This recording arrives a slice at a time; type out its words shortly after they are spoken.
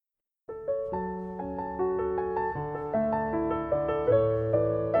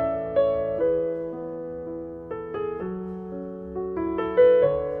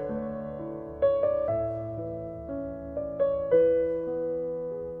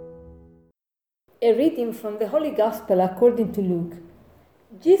A reading from the Holy Gospel according to Luke.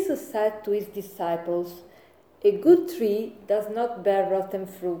 Jesus said to his disciples, "A good tree does not bear rotten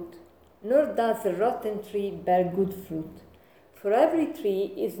fruit, nor does a rotten tree bear good fruit. For every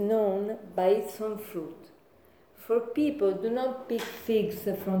tree is known by its own fruit. For people do not pick figs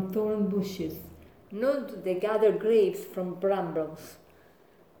from thorn bushes, nor do they gather grapes from brambles.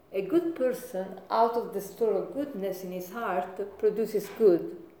 A good person out of the store of goodness in his heart produces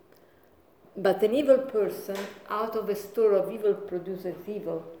good, but an evil person out of a store of evil produces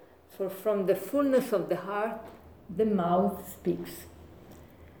evil, for from the fullness of the heart the mouth speaks."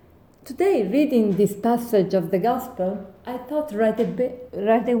 Today, reading this passage of the Gospel, I thought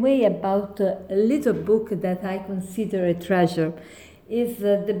right away about a little book that I consider a treasure. It's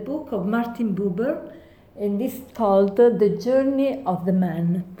the book of Martin Buber, and it's called The Journey of the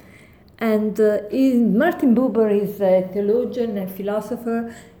Man. And Martin Buber is a theologian and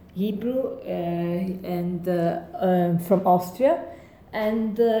philosopher, Hebrew, and from Austria,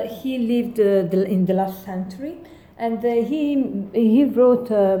 and he lived in the last century, and he wrote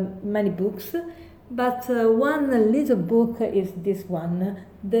many books, but one little book is this one,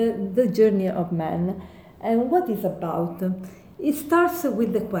 the Journey of Man. And what is about? It starts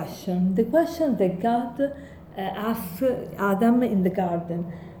with the question that God asked Adam in the garden.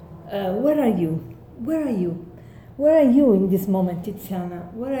 Where are you? Where are you? Where are you in this moment,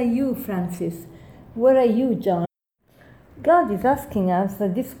 Tiziana? Where are you, Francis? Where are you, John? God is asking us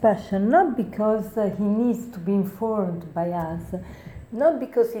this question not because he needs to be informed by us, not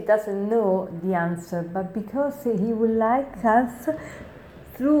because he doesn't know the answer, but because he would like us,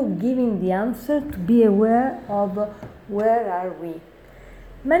 through giving the answer, to be aware of where are we.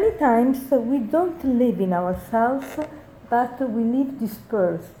 Many times we don't live in ourselves, but we live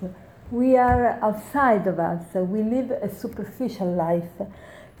dispersed. We are outside of us. We live a superficial life.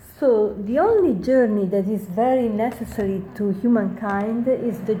 So the only journey that is very necessary to humankind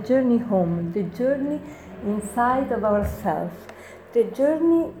is the journey home, the journey inside of ourselves, the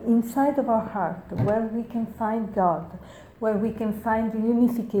journey inside of our heart, where we can find God, where we can find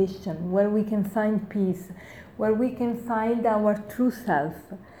unification, where we can find peace, where we can find our true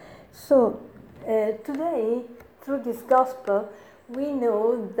self. So today, through this gospel, we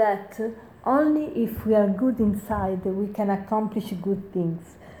know that only if we are good inside we can accomplish good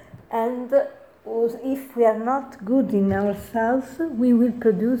things. And if we are not good in ourselves, we will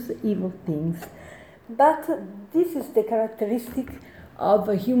produce evil things. But this is the characteristic of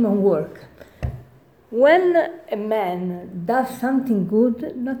human work. When a man does something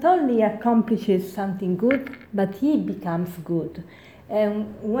good, not only accomplishes something good, but he becomes good.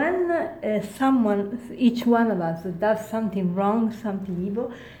 And when each one of us does something wrong, something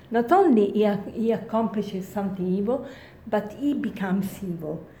evil, not only he accomplishes something evil, but he becomes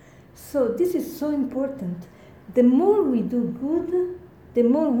evil. So this is so important. The more we do good, the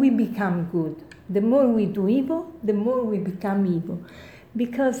more we become good. The more we do evil, the more we become evil.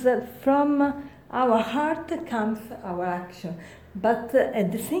 Because from our heart comes our action. But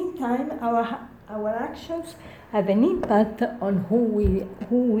at the same time, our actions have an impact on who we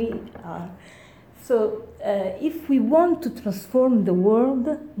are. So if we want to transform the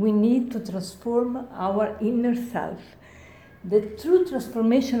world, we need to transform our inner self. The true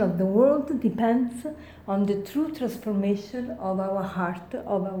transformation of the world depends on the true transformation of our heart,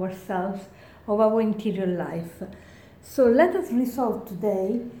 of ourselves, of our interior life. So let us resolve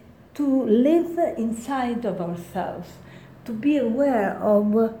today to live inside of ourselves, to be aware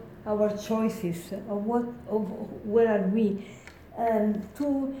of our choices, of where are we, and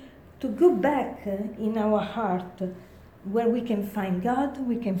to go back in our heart, where we can find God,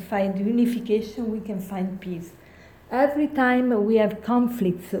 we can find unification, we can find peace. Every time we have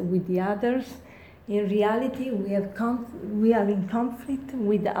conflicts with the others, in reality we are in conflict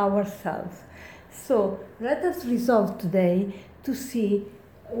with ourselves. So let us resolve today to see,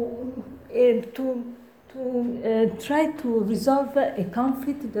 try to resolve a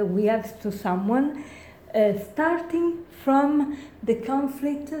conflict that we have to someone, starting from the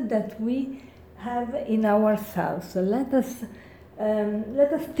conflict that we have in ourselves. So let us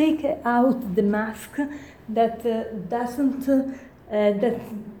take out the mask that that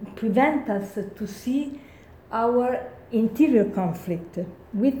prevent us to see our interior conflict.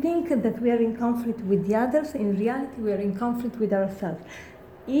 We think that we are in conflict with the others. In reality, we are in conflict with ourselves.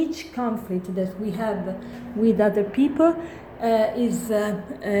 Each conflict that we have with other people is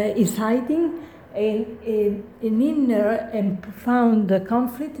hiding an inner and profound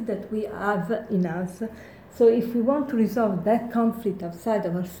conflict that we have in us. So if we want to resolve that conflict outside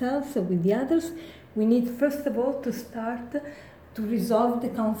of ourselves with the others, we need first of all to start to resolve the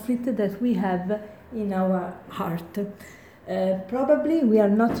conflict that we have in our heart. Probably we are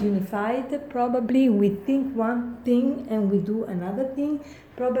not unified, probably we think one thing and we do another thing,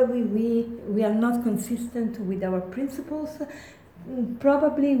 probably we are not consistent with our principles,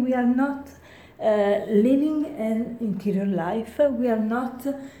 probably we are not living an interior life, we are not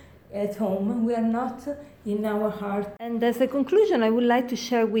at home, we are not in our heart. And as a conclusion, I would like to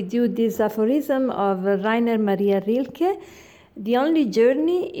share with you this aphorism of Rainer Maria Rilke: the only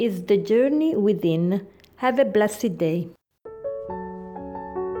journey is the journey within. Have a blessed day.